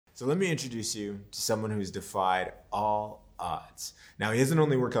So let me introduce you to someone who's defied all odds. Now, he hasn't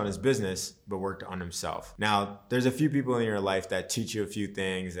only worked on his business, but worked on himself. Now, there's a few people in your life that teach you a few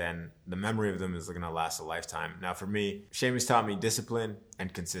things, and the memory of them is going to last a lifetime. Now, for me, Shamus taught me discipline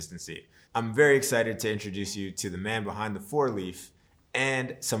and consistency. I'm very excited to introduce you to the man behind the 4-leaf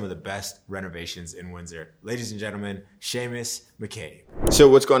and some of the best renovations in Windsor. Ladies and gentlemen, Shamus McCabe. So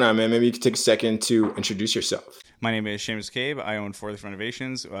what's going on, man? Maybe you could take a second to introduce yourself. My name is Shamus McCabe. I own 4-leaf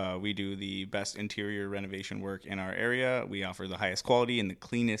Renovations. We do the best interior renovation work in our area. We offer the highest quality and the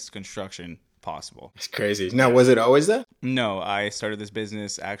cleanest construction possible. It's crazy. Now, was it always that? No, I started this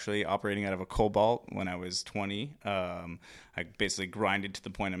business actually operating out of a Cobalt when I was 20. I basically grinded to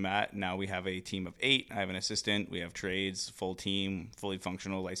the point I'm at. Now we have a team of 8. I have an assistant. We have trades, full team, fully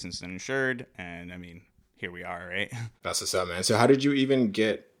functional, licensed and insured. And I mean, here we are, right? That's what's up, man. So how did you even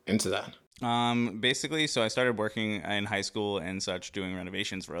get into that? Basically, so I started working in high school and such, doing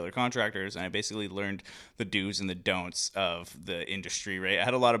renovations for other contractors, and I basically learned the do's and the don'ts of the industry, right? I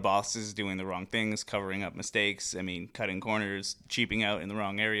had a lot of bosses doing the wrong things, covering up mistakes, cutting corners, cheaping out in the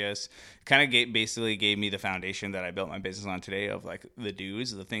wrong areas. Kind of basically gave me the foundation that I built my business on today of like the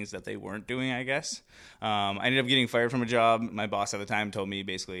do's, the things that they weren't doing, I guess. I ended up getting fired from a job. My boss at the time told me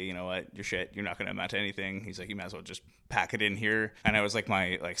basically, you know what, you're shit. You're not going to amount to anything. He's like, you might as well just pack it in here. And I was like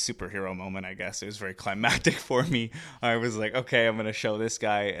my superhero moment, I guess. It was very climactic for me. I was like, okay, I'm going to show this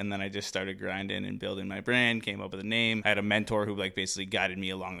guy. And then I just started grinding and building my brand, came up with a name. I had a mentor who basically guided me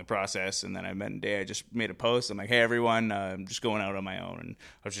along the process. And then one day I just made a post. I'm like, hey, everyone, I'm just going out on my own. And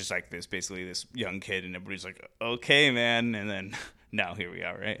I was just like basically this young kid, and everybody's like, okay, man. And then now here we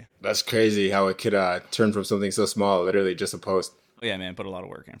are, right? That's crazy how it could turn from something so small, literally just a post. Yeah, man, put a lot of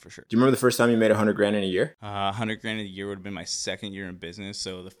work in for sure. Do you remember the first time you made $100,000 in a year? $100,000 in a year would have been my second year in business.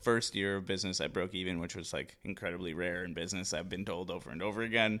 So the first year of business, I broke even, which was incredibly rare in business. I've been told over and over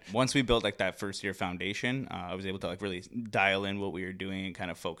again. Once we built that first year foundation, I was able to really dial in what we were doing and kind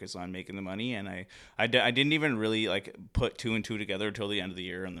of focus on making the money. And I didn't even really put 2 and 2 together until the end of the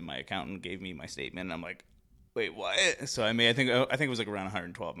year. And then my accountant gave me my statement, and I'm like, wait, what? So I think it was around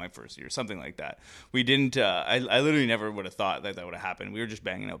 112 my first year, something like that. We didn't. I literally never would have thought that would have happened. We were just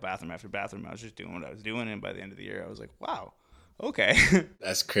banging out bathroom after bathroom. I was just doing what I was doing, and by the end of the year, I was like, wow, okay.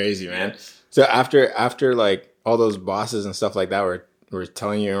 That's crazy, man. So after all those bosses and stuff like that were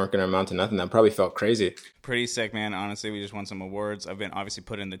telling you weren't going to amount to nothing, that probably felt crazy. Pretty sick, man. Honestly, we just won some awards. I've been obviously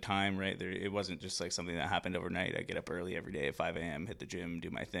put in the time, right? It wasn't just something that happened overnight. I get up early every day at 5 a.m., hit the gym, do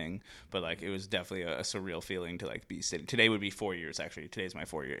my thing. But it was definitely a surreal feeling to be sitting. Today would be 4 years, actually. Today's my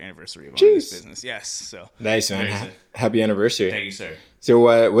 4-year anniversary of owning this business. Yes. So nice, man. Happy anniversary. Thank you, sir.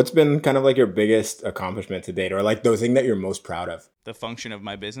 So what's been kind of your biggest accomplishment to date, or the thing that you're most proud of? The function of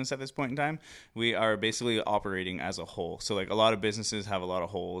my business at this point in time, we are basically operating as a whole. So a lot of businesses have a lot of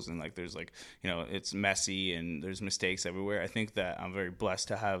holes, and there's it's messy and there's mistakes everywhere. I think that I'm very blessed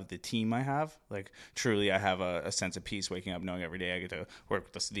to have the team I have. Truly, I have a sense of peace waking up knowing every day I get to work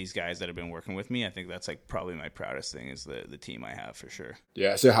with these guys that have been working with me. I think that's probably my proudest thing is the team I have for sure.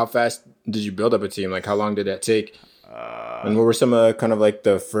 Yeah. So how fast did you build up a team? How long did that take? And what were some of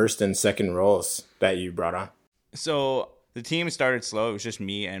the first and second roles that you brought on? So the team started slow. It was just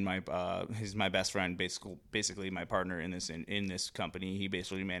me and he's my best friend, basically my partner in this company. He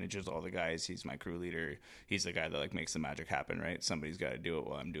basically manages all the guys. He's my crew leader. He's the guy that makes the magic happen, right? Somebody's got to do it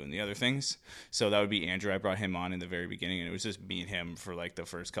while I'm doing the other things. So that would be Andrew. I brought him on in the very beginning, and it was just me and him for the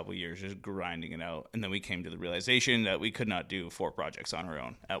first couple of years, just grinding it out. And then we came to the realization that we could not do 4 projects on our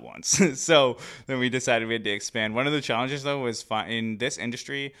own at once. So then we decided we had to expand. One of the challenges though was in this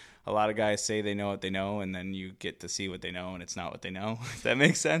industry, a lot of guys say they know what they know, and then you get to see what they know, and it's not what they know, if that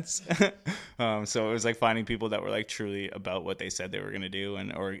makes sense. So it was finding people that were truly about what they said they were going to do,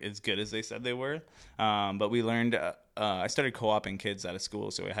 or as good as they said they were. But we learned, I started co-oping kids out of school.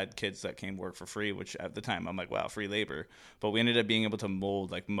 So I had kids that came work for free, which at the time I'm like, wow, free labor. But we ended up being able to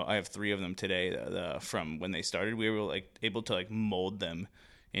mold, I have 3 of them today from when they started. We were able to mold them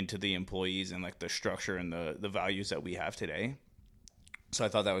into the employees and the structure and the values that we have today. So I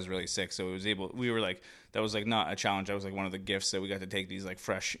thought that was really sick. So that was not a challenge. That was one of the gifts that we got to take these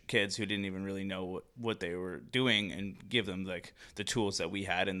fresh kids who didn't even really know what they were doing and give them the tools that we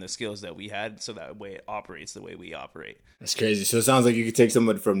had and the skills that we had, so that way it operates the way we operate. That's crazy. So it sounds like you could take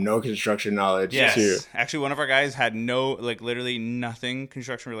someone from no construction knowledge to... Actually, one of our guys had no, literally nothing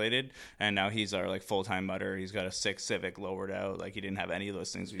construction related, and now he's our full-time mutter. He's got a 6 Civic lowered out. He didn't have any of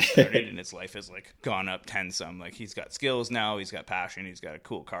those things we started, and his life has gone up 10 some. He's got skills now. He's got passion. He's got a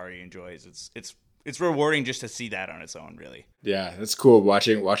cool car he enjoys. It's it's rewarding just to see that on its own, really. Yeah, it's cool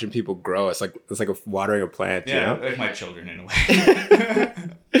watching people grow. It's like watering a plant, Yeah, you know? like my children in a way.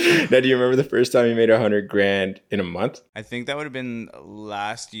 Now, do you remember the first time you made 100 grand in a month? I think that would have been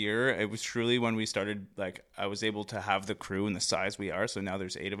last year. It was truly when we started, like, I was able to have the crew and the size we are. So now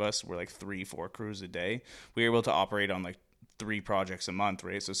there's 8 of us. We're like 3-4 crews a day. We were able to operate on like 3 projects a month,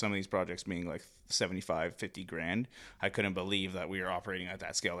 right? So some of these projects being like 75, 50 grand. I couldn't believe that we were operating at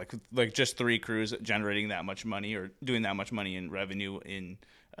that scale. Like just 3 crews generating that much money or doing that much money in revenue in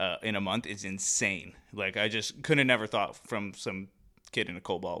a month is insane. Like I just could have never thought from some kid in a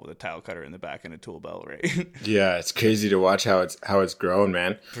cobalt with a tile cutter in the back and a tool belt, right? Yeah, it's crazy to watch how it's grown,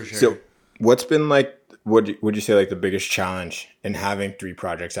 man. For sure. So, what's been like? Would you say like the biggest challenge in having 3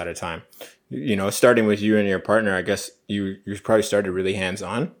 projects at a time? You know, starting with you and your partner, I guess you probably started really hands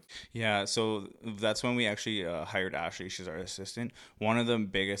on. Yeah, so that's when we actually hired Ashley. She's our assistant. One of the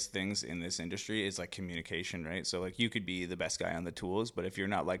biggest things in this industry is like communication, right? So like you could be the best guy on the tools, but if you're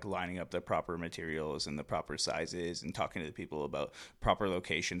not like lining up the proper materials and the proper sizes and talking to the people about proper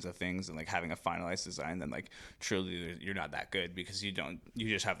locations of things and like having a finalized design, then like truly you're not that good because you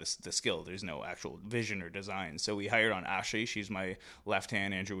just have the skill. There's no actual vision or design. So we hired on Ashley. She's my left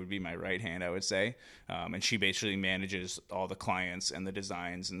hand. Andrew would be my right hand, I would say. And she basically manages all the clients and the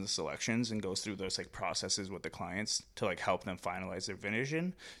designs and the selections and goes through those like processes with the clients to like help them finalize their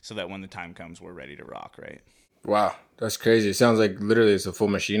vision so that when the time comes, we're ready to rock, right? Wow, that's crazy. It sounds like literally it's a full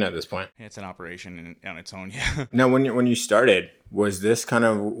machine at this point. It's an operation on its own, yeah. Now, when you started, was this kind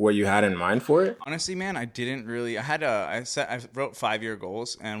of what you had in mind for it? Honestly, man, I didn't really. I wrote 5-year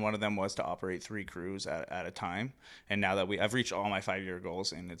goals, and one of them was to operate 3 crews at a time. And now that I've reached all my 5-year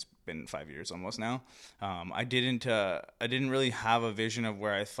goals, and it's been 5 years almost now. I didn't really have a vision of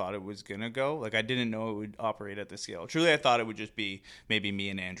where I thought it was gonna go. Like I didn't know it would operate at this scale. Truly, I thought it would just be maybe me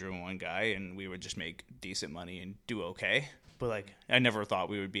and Andrew and one guy, and we would just make decent money and do okay. But like, I never thought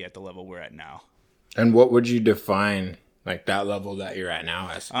we would be at the level we're at now. And what would you define like that level that you're at now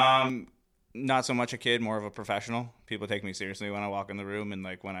as? Not so much a kid, more of a professional. People take me seriously when I walk in the room, and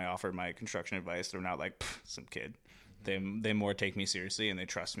like when I offer my construction advice, they're not like some kid. They more take me seriously, and they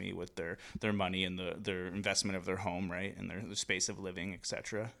trust me with their money and their investment of their home, right, and their space of living,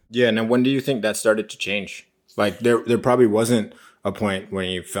 etc. Yeah. Now, when do you think that started to change? Like there probably wasn't a point when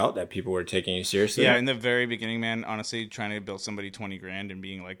you felt that people were taking you seriously. Yeah, in the very beginning, man, honestly, trying to build somebody 20 grand and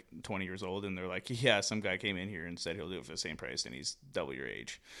being like 20 years old, and they're like, yeah, some guy came in here and said he'll do it for the same price, and he's double your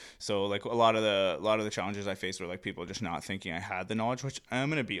age. So like a lot of the challenges I faced were like people just not thinking I had the knowledge, which I'm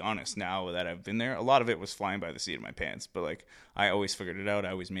gonna be honest, now that I've been there, a lot of it was flying by the seat of my pants, but like I always figured it out.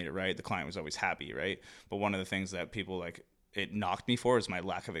 I always made it right. The client was always happy, right? But one of the things that people like it knocked me for is my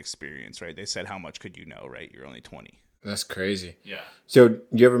lack of experience, right? They said, how much could you know, right? You're only 20. That's crazy. Yeah. So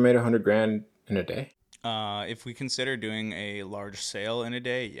you ever made 100 grand in a day? If we consider doing a large sale in a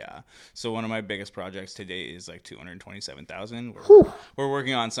day, yeah. So one of my biggest projects to date is like 227,000. We're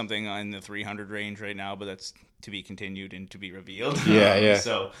working on something in the 300 range right now, but that's to be continued and to be revealed. Yeah.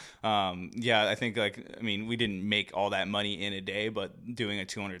 So, yeah, I think we didn't make all that money in a day, but doing a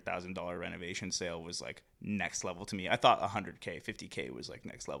 $200,000 renovation sale was like next level to me. I thought 100K, 50K was like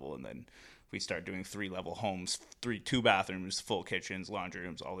next level, and then we start doing 3-level homes, 2 bathrooms, full kitchens, laundry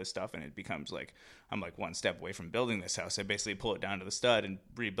rooms, all this stuff, and it becomes like I'm like one step away from building this house. I basically pull it down to the stud and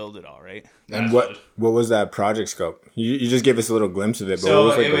rebuild it all, right? And what was that project scope? You just gave us a little glimpse of it, but what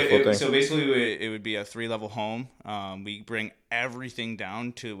was like the full thing? So basically, it would be a 3-level home. We bring everything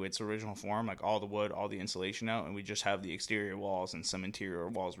down to its original form, like all the wood, all the insulation out, and we just have the exterior walls and some interior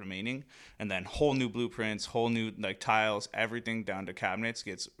walls remaining, and then whole new blueprints, whole new like tiles, everything down to cabinets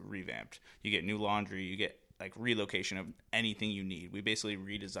gets revamped. You get new laundry, you get like relocation of anything you need. We basically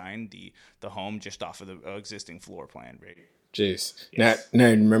redesigned the home just off of the existing floor plan, right? Jeez. Yes. Now,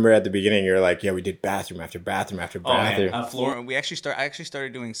 remember at the beginning, you're like, yeah, we did bathroom after bathroom after bathroom. Oh, man. Floor. I actually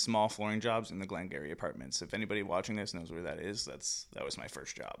started doing small flooring jobs in the Glengarry apartments. If anybody watching this knows where that is, that was my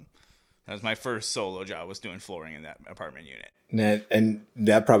first job. That was my first solo job, was doing flooring in that apartment unit. And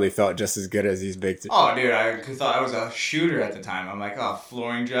that probably felt just as good as these big... Oh, dude, I thought I was a shooter at the time. I'm like, oh,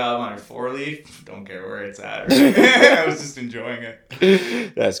 flooring job on a 4-leaf? Don't care where it's at. I was just enjoying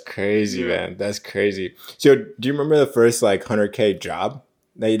it. That's crazy, man. That's crazy. So do you remember the first like 100K job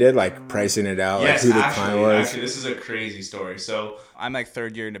that you did, like pricing it out, yes, like who the client was? Actually, this is a crazy story. So I'm like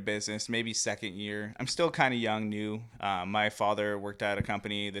 3rd year into business, maybe 2nd year. I'm still kind of young, new. My father worked at a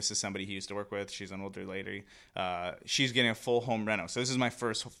company. This is somebody he used to work with. She's an older lady. She's getting a full home reno. So this is my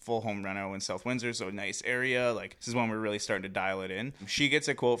first full home reno in South Windsor. So a nice area. Like this is when we're really starting to dial it in. She gets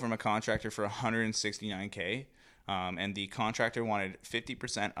a quote from a contractor for $169K. And the contractor wanted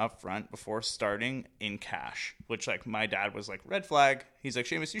 50% upfront before starting in cash, which like my dad was like, red flag. He's like,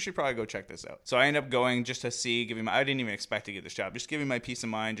 Shamus, you should probably go check this out. So I ended up going just to see, I didn't even expect to get this job, just giving my peace of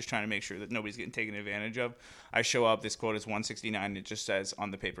mind, just trying to make sure that nobody's getting taken advantage of. I show up, this quote is 169. It just says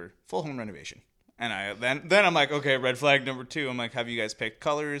on the paper, full home renovation. And then I'm like, okay, red flag number 2. I'm like, have you guys picked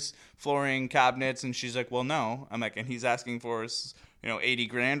colors, flooring, cabinets? And she's like, well, no. I'm like, and he's asking for us,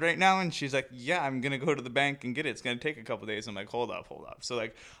 $80,000 right now. And she's like, yeah, I'm going to go to the bank and get it. It's going to take a couple days. I'm like, hold up. So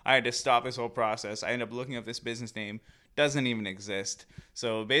like, I had to stop this whole process. I ended up looking up this business name. Doesn't even exist.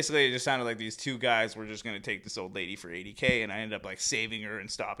 So basically it just sounded like these 2 guys were just going to take this old lady for $80,000, and I ended up like saving her and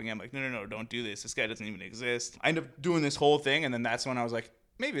stopping him. Like, no, don't do this. This guy doesn't even exist. I ended up doing this whole thing. And then that's when I was like,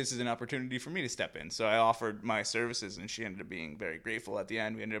 maybe this is an opportunity for me to step in. So I offered my services, and she ended up being very grateful at the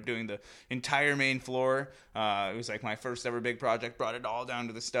end. We ended up doing the entire main floor. It was like my first ever big project, brought it all down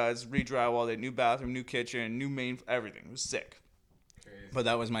to the studs, re-drywalled it, new bathroom, new kitchen, new main, everything. It was sick. But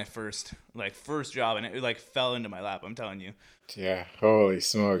that was my first job, and it like fell into my lap, I'm telling you. Yeah, holy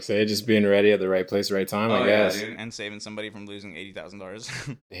smokes. Hey, just being ready at the right place, right time, I guess. Yeah, dude. And saving somebody from losing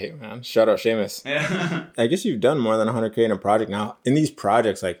 $80,000. Hey, man. Shout out Shamus. Yeah. I guess you've done more than 100K in a project now. In these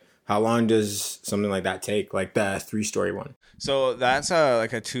projects, like, how long does something like that take? Like the 3-story one? So that's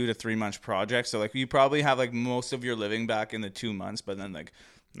like a 2 to 3 month project. So like you probably have like most of your living back in the 2 months, but then like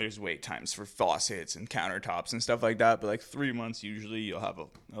there's wait times for faucets and countertops and stuff like that. But like 3 months, usually you'll have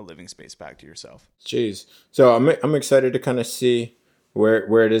a living space back to yourself. Jeez. So I'm excited to kind of see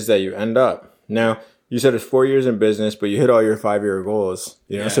where it is that you end up. Now, you said it's 4 years in business, but you hit all your 5-year goals.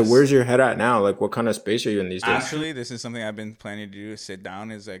 Yes. So where's your head at now? Like, what kind of space are you in these days? Actually, this is something I've been planning to do, is sit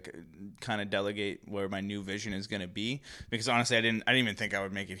down, is like kind of delegate where my new vision is going to be. Because honestly, I didn't even think I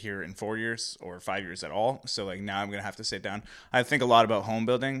would make it here in 4 years or 5 years at all. So like now I'm going to have to sit down. I think a lot about home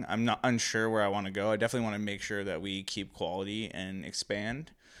building. I'm not unsure where I want to go. I definitely want to make sure that we keep quality and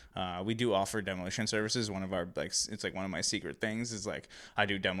expand. We do offer demolition services. One of our it's like one of my secret things is like I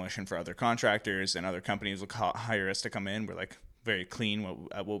do demolition for other contractors, and other companies will hire us to come in. We're like very clean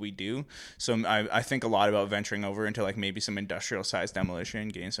at what we do. So I think a lot about venturing over into like maybe some industrial size demolition,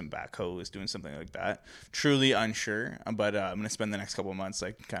 getting some backhoes, doing something like that. Truly unsure, but I'm gonna spend the next couple of months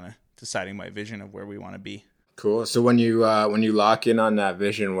like kind of deciding my vision of where we want to be. Cool. So when you lock in on that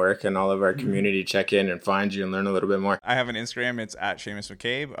vision work and all of our community check in and find you and learn a little bit more. I have an Instagram. It's at Shamus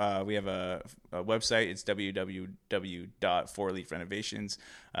McCabe. We have a website. It's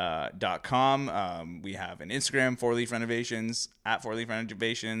www.4leafrenovations.com. We have an Instagram, 4Leaf Renovations, at 4Leaf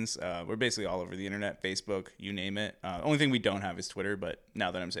Renovations. We're basically all over the internet, Facebook, you name it. Only thing we don't have is Twitter, but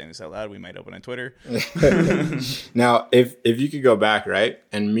now that I'm saying this out loud, we might open a Twitter. Now, if you could go back, right,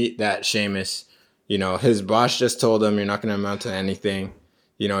 and meet that Shamus, his boss just told him you're not going to amount to anything.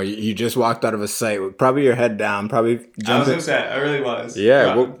 You just walked out of a site with probably your head down, probably jumping. I was upset. I really was.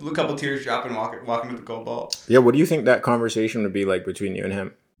 Yeah. A couple tears dropping, walking to the Cobalt. Yeah. What do you think that conversation would be like between you and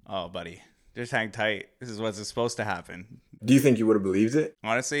him? Oh, buddy. Just hang tight. This is what's supposed to happen. Do you think you would have believed it?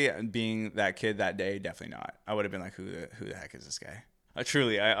 Honestly, being that kid that day, definitely not. I would have been like, who the heck is this guy?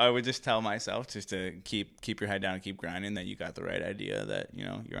 Truly, I would just tell myself just to keep your head down and keep grinding, that you got the right idea, that,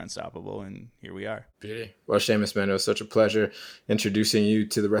 you're unstoppable, and here we are. Beauty. Well, Shamus, man, it was such a pleasure introducing you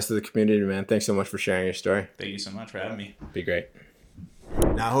to the rest of the community, man. Thanks so much for sharing your story. Thank you so much for having me. Be great.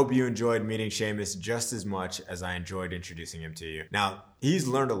 Now, I hope you enjoyed meeting Shamus just as much as I enjoyed introducing him to you. Now, he's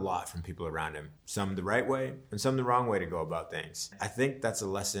learned a lot from people around him, some the right way and some the wrong way to go about things. I think that's a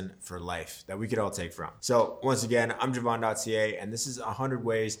lesson for life that we could all take from. So once again, I'm Javon.ca, and this is 100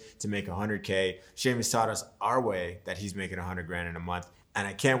 ways to make 100K. Shamus taught us our way that he's making 100 grand in a month, and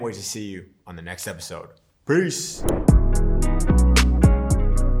I can't wait to see you on the next episode. Peace.